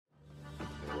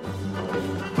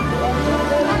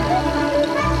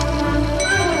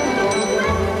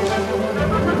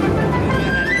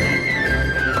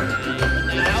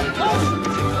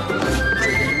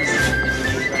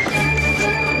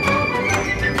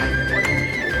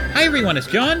Hi everyone, it's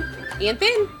John. And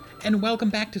Ben. And welcome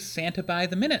back to Santa by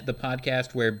the Minute, the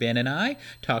podcast where Ben and I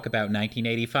talk about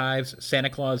 1985's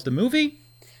Santa Claus the movie.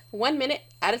 1 minute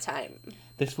at a time.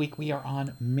 This week we are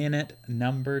on minute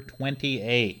number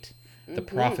 28. The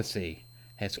prophecy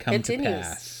has come to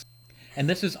pass. And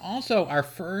this is also our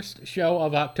first show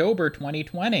of October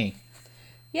 2020.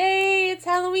 Yay, it's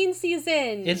Halloween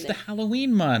season. It's the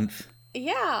Halloween month.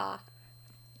 Yeah.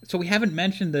 So we haven't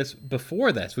mentioned this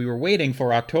before this. We were waiting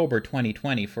for October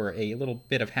 2020 for a little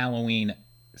bit of Halloween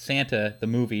Santa the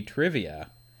movie trivia.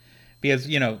 Because,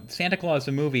 you know, Santa Claus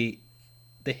the movie,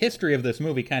 the history of this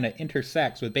movie kind of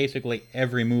intersects with basically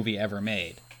every movie ever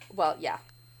made. Well, yeah.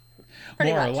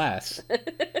 More or less.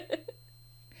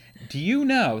 Do you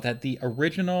know that the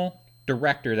original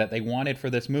director that they wanted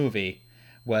for this movie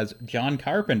was John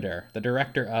Carpenter, the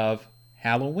director of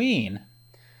Halloween?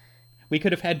 We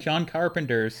could have had John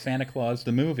Carpenter's Santa Claus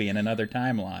the movie in another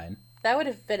timeline. That would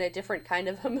have been a different kind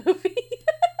of a movie.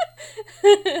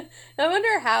 I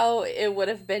wonder how it would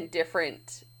have been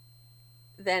different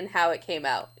than how it came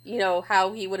out. You know,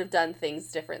 how he would have done things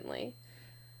differently.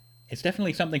 It's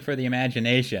definitely something for the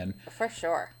imagination. For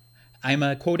sure.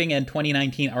 I'm quoting a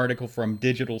 2019 article from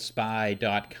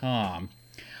digitalspy.com.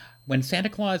 When Santa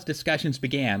Claus discussions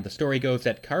began, the story goes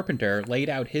that Carpenter laid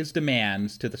out his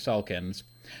demands to the Salkins,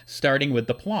 starting with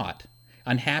the plot.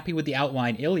 Unhappy with the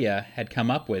outline Ilya had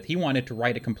come up with, he wanted to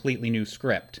write a completely new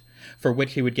script, for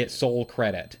which he would get sole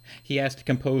credit. He asked to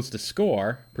compose the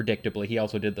score. Predictably, he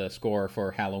also did the score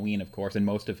for Halloween, of course, in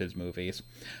most of his movies.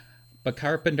 But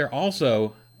Carpenter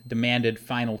also demanded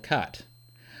final cut,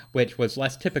 which was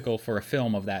less typical for a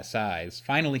film of that size.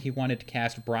 Finally, he wanted to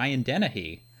cast Brian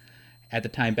Dennehy, at the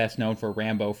time best known for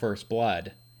Rambo First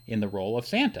Blood, in the role of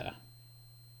Santa.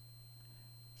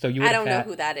 So you I don't know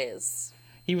who that is.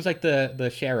 He was like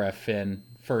the sheriff in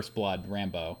First Blood,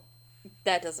 Rambo.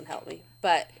 That doesn't help me,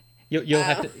 but... You'll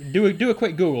have to do a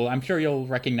quick Google. I'm sure you'll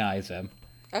recognize him.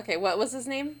 Okay, what was his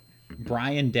name?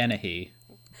 Brian Dennehy.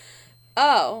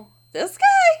 Oh, this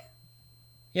guy?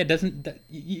 Yeah,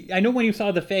 I know when you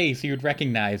saw the face, you would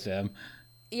recognize him.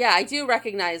 Yeah, I do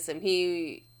recognize him.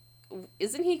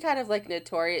 Isn't he kind of like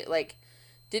notorious? Like,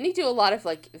 didn't he do a lot of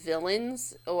like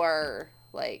villains or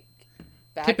like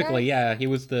bad Typically, guys? yeah, he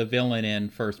was the villain in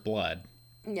First Blood.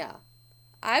 Yeah,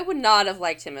 I would not have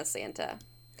liked him as Santa.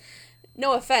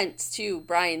 No offense to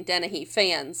Brian Dennehy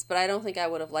fans, but I don't think I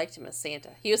would have liked him as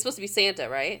Santa. He was supposed to be Santa,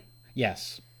 right?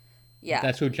 Yes. Yeah.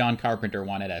 That's who John Carpenter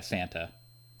wanted as Santa.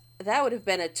 That would have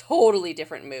been a totally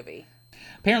different movie.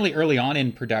 Apparently, early on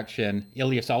in production,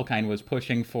 Ilya Salkind was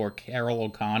pushing for Carol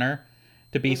O'Connor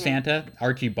to be Santa.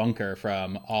 Archie Bunker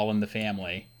from All in the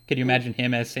Family. Could you imagine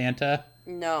him as Santa?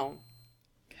 No.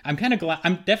 I'm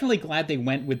definitely glad they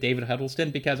went with David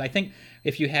Huddleston, because I think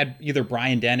if you had either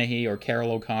Brian Dennehy or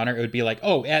Carol O'Connor, it would be like,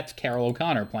 oh, that's Carol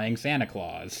O'Connor playing Santa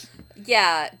Claus.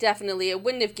 Yeah, definitely. It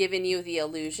wouldn't have given you the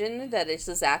illusion that this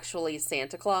is actually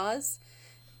Santa Claus.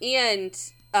 And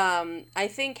I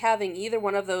think having either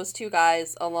one of those two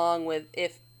guys along with,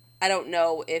 I don't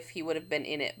know if he would have been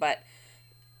in it, but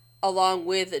along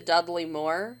with Dudley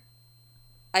Moore,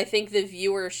 I think the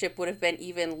viewership would have been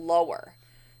even lower.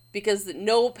 Because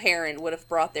no parent would have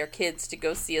brought their kids to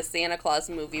go see a Santa Claus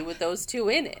movie with those two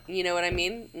in it. You know what I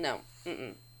mean? No.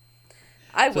 Mm-mm.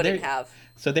 I wouldn't have.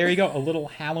 So there you go, a little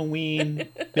Halloween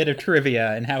bit of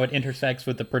trivia and how it intersects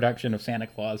with the production of Santa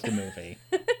Claus the movie.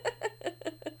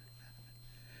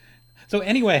 So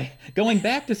anyway, going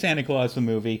back to Santa Claus the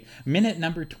movie, minute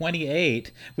number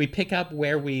 28, we pick up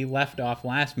where we left off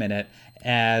last minute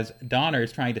as Donner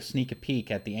is trying to sneak a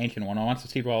peek at the Ancient One. He wants to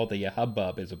see what all the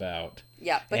hubbub is about.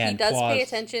 Yeah, but he does pay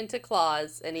attention to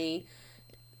Claus, and he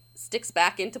sticks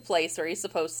back into place where he's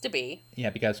supposed to be.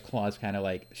 Yeah, because Claus kind of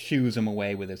like shoos him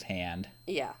away with his hand.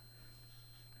 Yeah.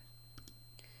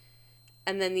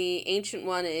 And then the Ancient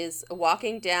One is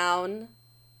walking down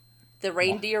the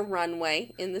reindeer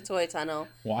runway in the toy tunnel.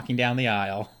 Walking down the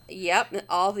aisle. Yep,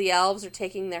 all the elves are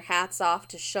taking their hats off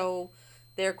to show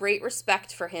their great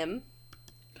respect for him.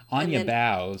 Anya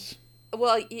bows.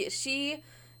 Well, she...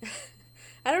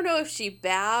 I don't know if she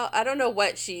I don't know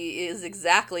what she is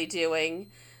exactly doing,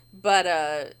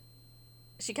 but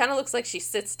she kind of looks like she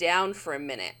sits down for a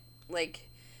minute. Like,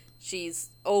 she's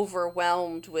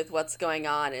overwhelmed with what's going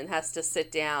on and has to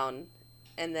sit down.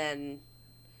 And then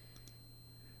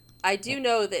I do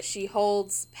know that she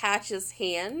holds Patch's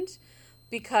hand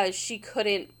because she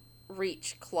couldn't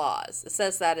reach Claus. It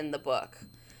says that in the book.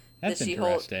 That's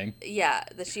interesting.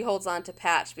 That she holds on to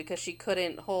Patch because she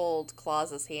couldn't hold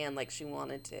Claus's hand like she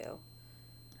wanted to.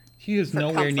 She is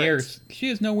nowhere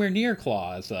near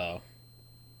Claus, though.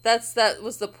 That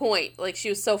was the point. Like, she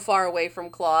was so far away from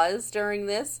Claus during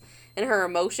this, and her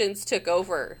emotions took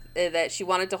over, that she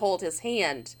wanted to hold his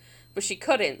hand, but she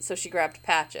couldn't, so she grabbed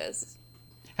Patches.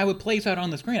 How it plays out on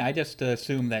the screen, I just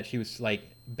assumed that she was, like,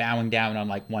 bowing down on,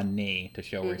 like, one knee to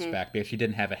show respect, because she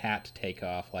didn't have a hat to take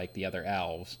off like the other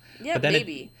elves. Yeah, but then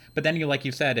maybe. But then, like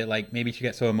you said, maybe she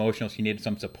got so emotional she needed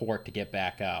some support to get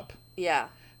back up. Yeah.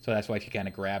 So that's why she kind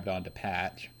of grabbed onto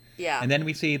Patch. Yeah. And then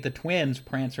we see the twins,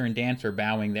 Prancer and Dancer,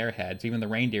 bowing their heads. Even the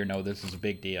reindeer know this is a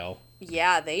big deal.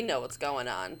 Yeah, they know what's going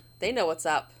on. They know what's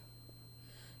up.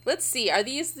 Let's see. Are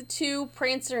these the two,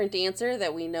 Prancer and Dancer,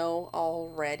 that we know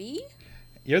already?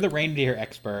 You're the reindeer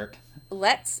expert.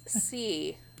 Let's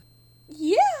see.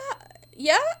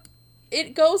 Yeah.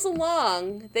 It goes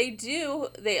along. They do.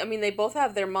 They both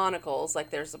have their monocles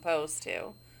like they're supposed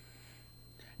to.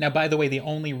 Now, by the way, the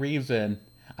only reason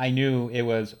I knew it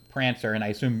was Prancer, and I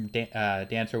assume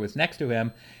Dancer was next to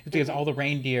him, is because all the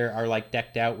reindeer are, like,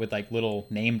 decked out with, like, little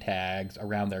name tags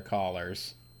around their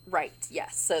collars. Right,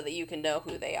 yes, so that you can know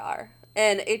who they are.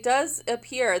 And it does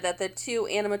appear that the two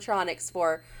animatronics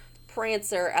for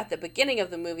Prancer at the beginning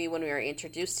of the movie, when we were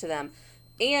introduced to them,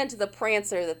 and the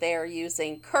Prancer that they are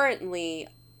using currently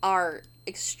are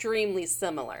extremely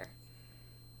similar.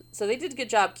 So they did a good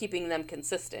job keeping them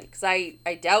consistent, because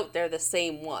I doubt they're the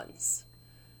same ones.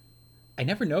 I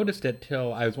never noticed it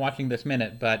till I was watching this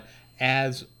minute, but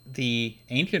as the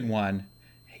Ancient One,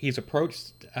 he's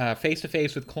approached face to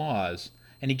face with Claus,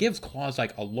 and he gives Claus,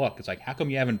 like, a look. It's like, how come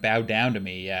you haven't bowed down to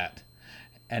me yet?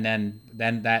 And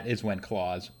then that is when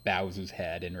Claus bows his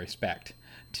head in respect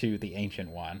to the Ancient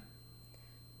One.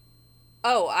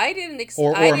 Oh, I didn't.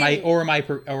 Or do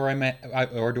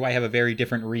I have a very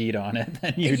different read on it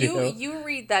than you do? You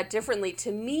read that differently.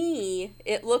 To me,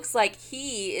 it looks like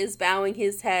he is bowing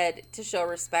his head to show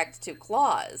respect to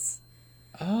Claus.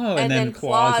 Oh, and then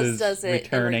Claus does it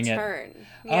returning in return. it.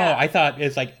 Yeah. Oh, I thought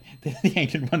it's like the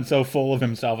Ancient One's so full of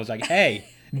himself. It's like, hey,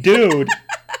 dude,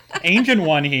 Ancient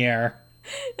One here.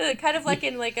 Kind of like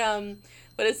in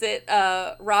what is it,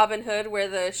 Robin Hood, where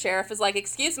the sheriff is like,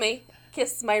 "Excuse me,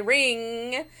 kiss my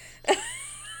ring."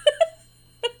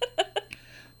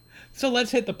 So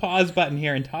let's hit the pause button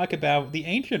here and talk about the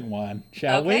Ancient One,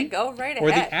 shall we? Okay, go right ahead.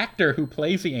 Or the actor who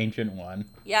plays the Ancient One.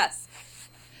 Yes.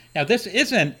 Now, this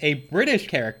isn't a British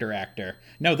character actor.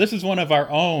 No, this is one of our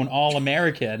own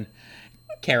all-American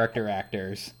character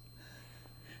actors.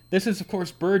 This is, of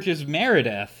course, Burgess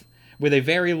Meredith, with a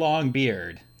very long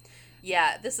beard.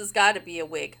 Yeah, this has got to be a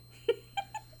wig.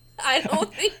 I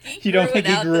don't think he You don't think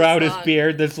he grew out his long.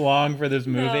 beard this long for this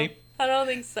movie? No, I don't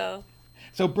think so.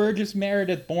 So Burgess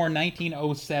Meredith, born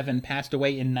 1907, passed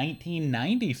away in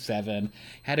 1997,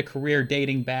 had a career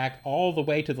dating back all the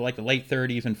way to the late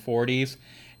 30s and 40s.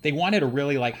 They wanted a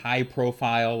really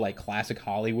high-profile, classic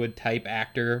Hollywood type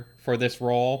actor for this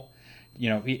role. You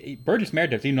know, Burgess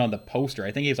Meredith's even on the poster.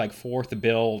 I think he's fourth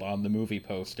billed on the movie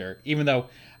poster, even though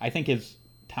I think his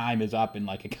time is up in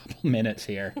a couple minutes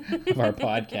here of our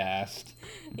podcast.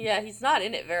 Yeah, he's not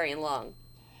in it very long.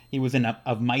 He was in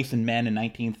Of Mice and Men in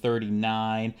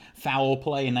 1939, Foul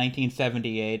Play in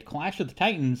 1978, Clash of the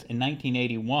Titans in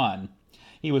 1981.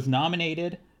 He was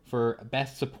nominated for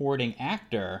Best Supporting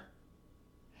Actor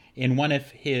in one of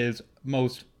his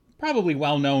most probably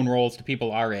well-known roles to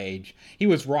people our age. He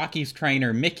was Rocky's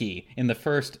trainer Mickey in the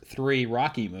first 3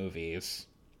 Rocky movies.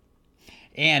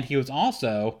 And he was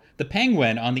also the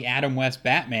Penguin on the Adam West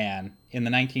Batman in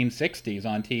the 1960s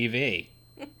on TV.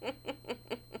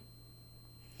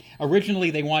 Originally,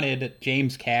 they wanted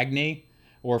James Cagney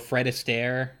or Fred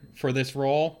Astaire for this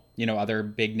role, other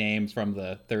big names from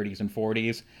the 30s and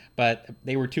 40s, but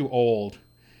they were too old,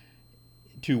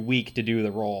 too weak to do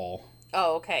the role.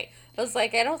 Oh, okay. I was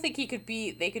like, I don't think they could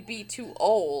be too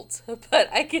old,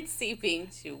 but I could see being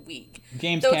too weak.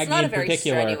 James Though Cagney it's not a in very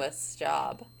particular, strenuous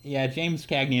job. Yeah, James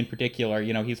Cagney in particular,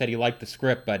 he said he liked the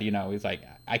script, but, he's like,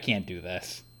 I can't do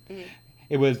this. Mm-hmm.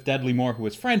 It was Dudley Moore, who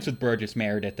was friends with Burgess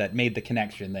Meredith, that made the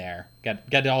connection there.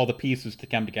 Got all the pieces to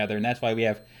come together, and that's why we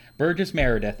have Burgess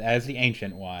Meredith as the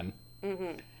Ancient One.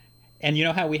 Mm-hmm. And you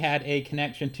know how we had a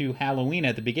connection to Halloween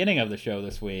at the beginning of the show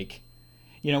this week?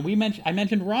 I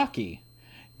mentioned Rocky.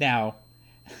 Now,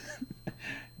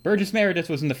 Burgess Meredith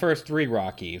was in the first 3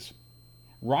 Rockies.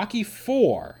 Rocky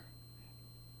IV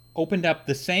opened up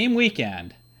the same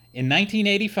weekend in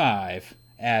 1985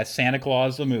 as Santa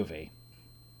Claus the movie.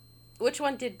 Which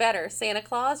one did better, Santa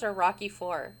Claus or Rocky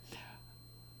IV?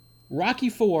 Rocky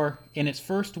IV, in its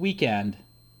first weekend,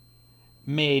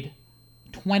 made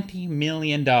 $20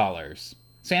 million.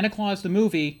 Santa Claus the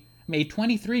movie made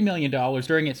 $23 million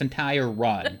during its entire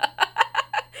run.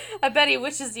 I bet he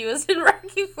wishes he was in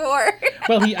Rocky 4.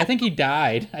 Well, I think he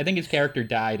died. I think his character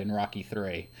died in Rocky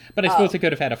 3. But I suppose he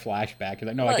could have had a flashback. He's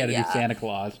like, no, I gotta do Santa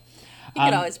Claus. You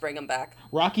could always bring him back.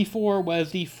 Rocky 4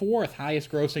 was the 4th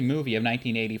highest grossing movie of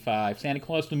 1985. Santa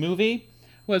Claus the movie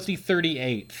was the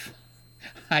 38th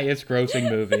highest grossing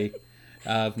movie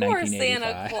of Poor 1985.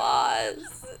 Santa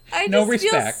Claus. I No just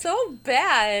respect. feel so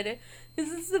bad. This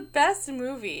is the best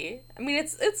movie. I mean,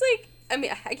 it's like, I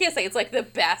mean, I can't say it's like the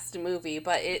best movie,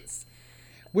 but it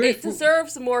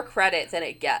deserves more credit than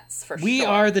it gets, for sure. We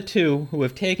are the two who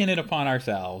have taken it upon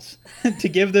ourselves to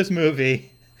give this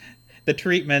movie the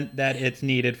treatment that it's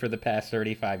needed for the past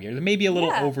 35 years. It may be a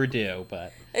little overdue,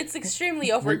 but... It's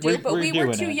extremely overdue, but we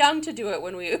were too young to do it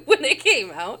when it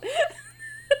came out.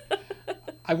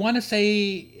 I want to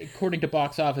say, according to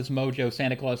Box Office Mojo,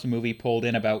 Santa Claus the movie pulled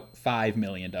in about $5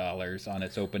 million on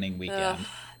its opening weekend.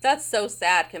 That's so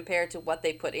sad compared to what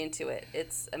they put into it.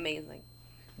 It's amazing.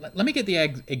 Let me get the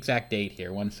exact date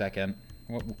here. 1 second.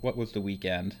 What was the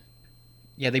weekend?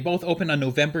 Yeah, they both opened on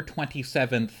November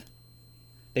 27th.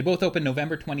 They both opened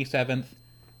November 27th,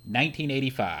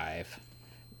 1985,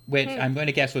 which I'm going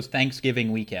to guess was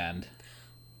Thanksgiving weekend.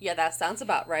 Yeah, that sounds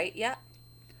about right, yeah.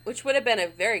 Which would have been a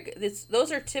very good...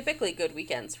 Those are typically good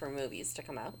weekends for movies to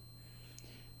come out.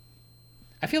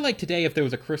 I feel like today, if there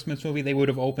was a Christmas movie, they would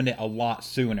have opened it a lot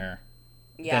sooner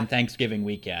than Thanksgiving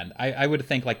weekend. I would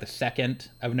think like the 2nd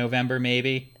of November,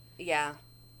 maybe. Yeah.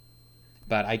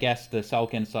 But I guess the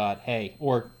Sulkins thought, hey,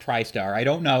 or TriStar, I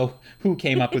don't know who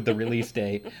came up with the release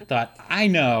date, thought, I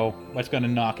know what's going to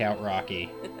knock out Rocky.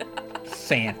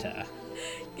 Santa.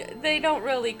 They don't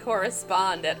really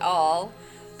correspond at all.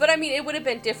 But, I mean, it would have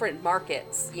been different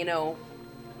markets, you know.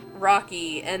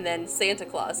 Rocky and then Santa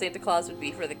Claus. Santa Claus would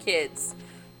be for the kids.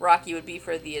 Rocky would be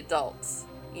for the adults,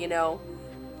 you know.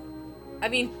 I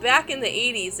mean, back in the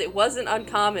 80s, it wasn't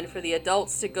uncommon for the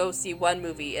adults to go see one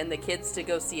movie and the kids to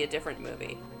go see a different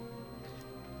movie.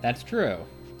 That's true.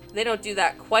 They don't do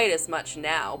that quite as much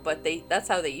now, but that's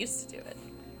how they used to do it.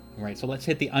 All right, so let's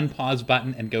hit the unpause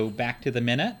button and go back to the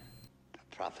minute.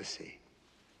 The prophecy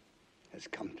has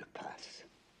come to pass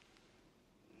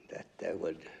that there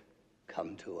would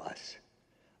come to us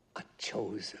a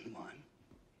chosen one,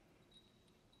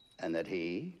 and that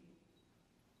he,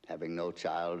 having no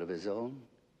child of his own,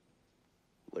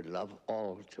 would love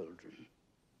all children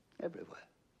everywhere,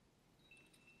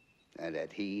 and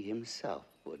that he himself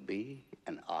would be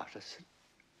an artisan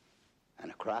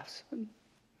and a craftsman.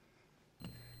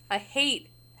 I hate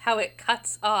how it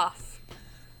cuts off.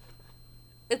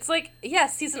 It's like,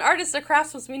 yes, he's an artist, a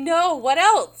craftsman. No, what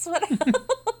else? What else?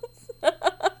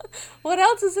 What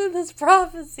else is in this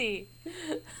prophecy?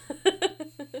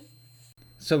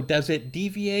 So does it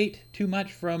deviate too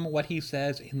much from what he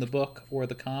says in the book or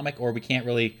the comic, or we can't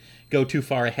really go too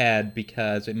far ahead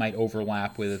because it might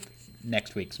overlap with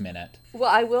next week's minute? Well,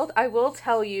 I will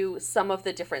tell you some of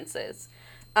the differences.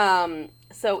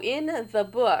 So in the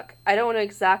book, I don't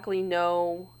exactly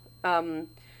know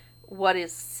what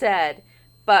is said,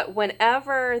 but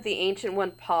whenever the Ancient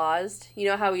One paused, you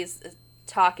know how he's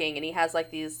talking and he has like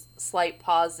these slight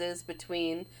pauses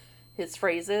between his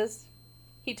phrases?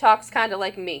 He talks kind of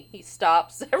like me. He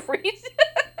stops every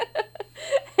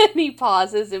and he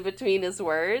pauses in between his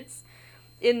words.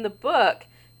 In the book,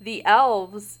 the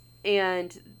elves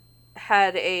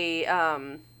had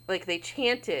a like they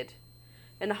chanted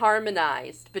and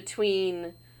harmonized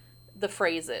between the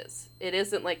phrases. It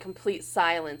isn't like complete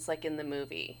silence like in the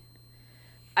movie.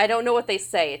 I don't know what they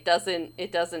say. It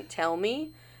doesn't tell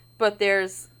me. But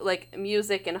there's, like,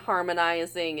 music and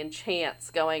harmonizing and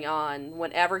chants going on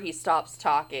whenever he stops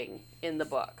talking in the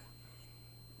book.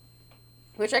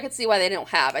 Which I could see why they don't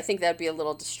have. I think that would be a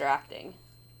little distracting.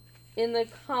 In the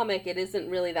comic, it isn't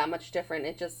really that much different.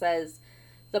 It just says,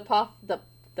 the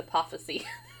prophecy.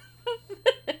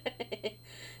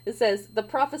 It says, the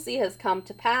prophecy has come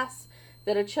to pass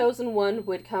that a chosen one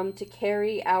would come to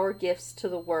carry our gifts to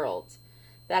the world.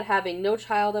 That having no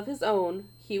child of his own,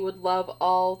 he would love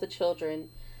all the children,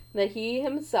 that he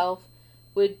himself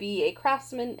would be a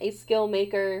craftsman, a skill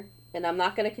maker, and I'm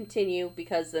not going to continue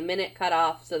because the minute cut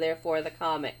off, so therefore the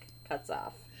comic cuts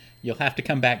off. You'll have to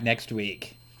come back next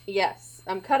week. Yes,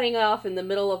 I'm cutting off in the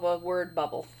middle of a word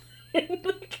bubble in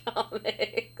the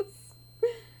comics.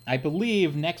 I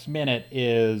believe next minute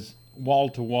is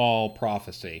wall-to-wall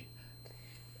prophecy.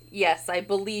 Yes, I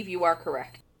believe you are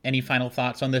correct. Any final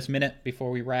thoughts on this minute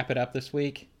before we wrap it up this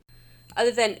week?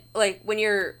 Other than, like, when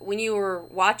you were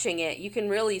watching it, you can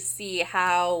really see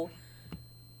how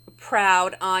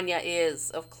proud Anya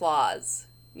is of Claus.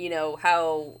 You know,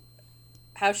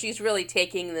 how she's really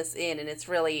taking this in, and it's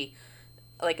really,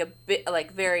 like, a bit,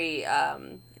 like, very,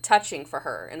 touching for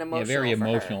her and emotional. Yeah, very for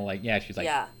emotional. Her. Like, yeah, she's like,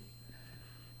 yeah.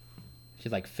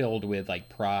 She's like filled with like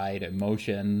pride,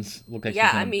 emotions. Look like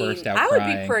Yeah, she's gonna burst out I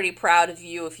crying. would be pretty proud of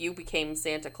you if you became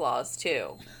Santa Claus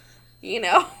too. You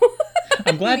know.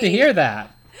 I'm glad to hear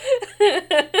that.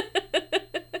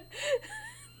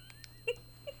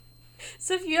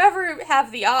 So if you ever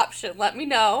have the option, let me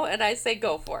know, and I say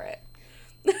go for it.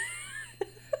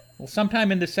 Well,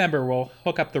 sometime in December we'll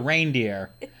hook up the reindeer.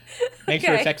 Make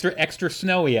sure it's extra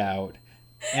snowy out,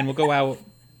 and we'll go out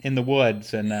in the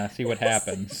woods and see what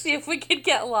happens. See if we can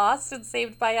get lost and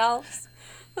saved by elves.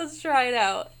 Let's try it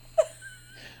out.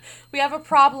 We have a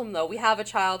problem though. We have a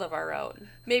child of our own.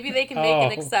 Maybe they can make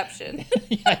an exception.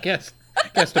 Yeah, I guess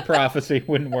the prophecy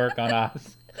wouldn't work on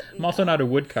us. I'm also not a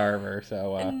wood carver,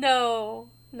 so No.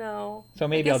 So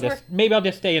maybe I'll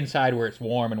just stay inside where it's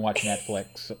warm and watch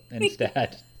Netflix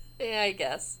instead. Yeah, I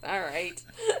guess. All right.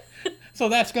 So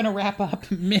that's going to wrap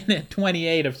up minute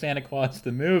 28 of Santa Claus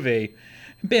the Movie.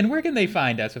 Ben, where can they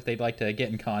find us if they'd like to get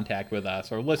in contact with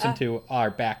us or listen to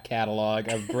our back catalog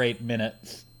of great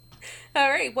minutes? All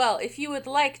right. Well, if you would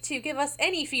like to give us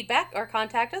any feedback or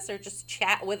contact us or just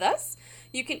chat with us,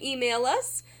 you can email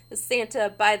us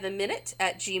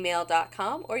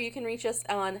santabytheminute@gmail.com, or you can reach us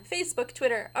on Facebook,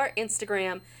 Twitter, or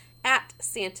Instagram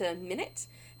 @SantaMinute.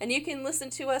 And you can listen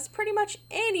to us pretty much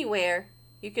anywhere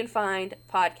you can find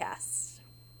podcasts.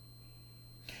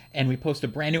 And we post a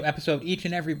brand new episode each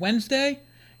and every Wednesday.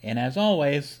 And as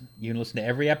always, you can listen to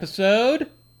every episode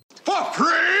for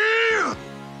free!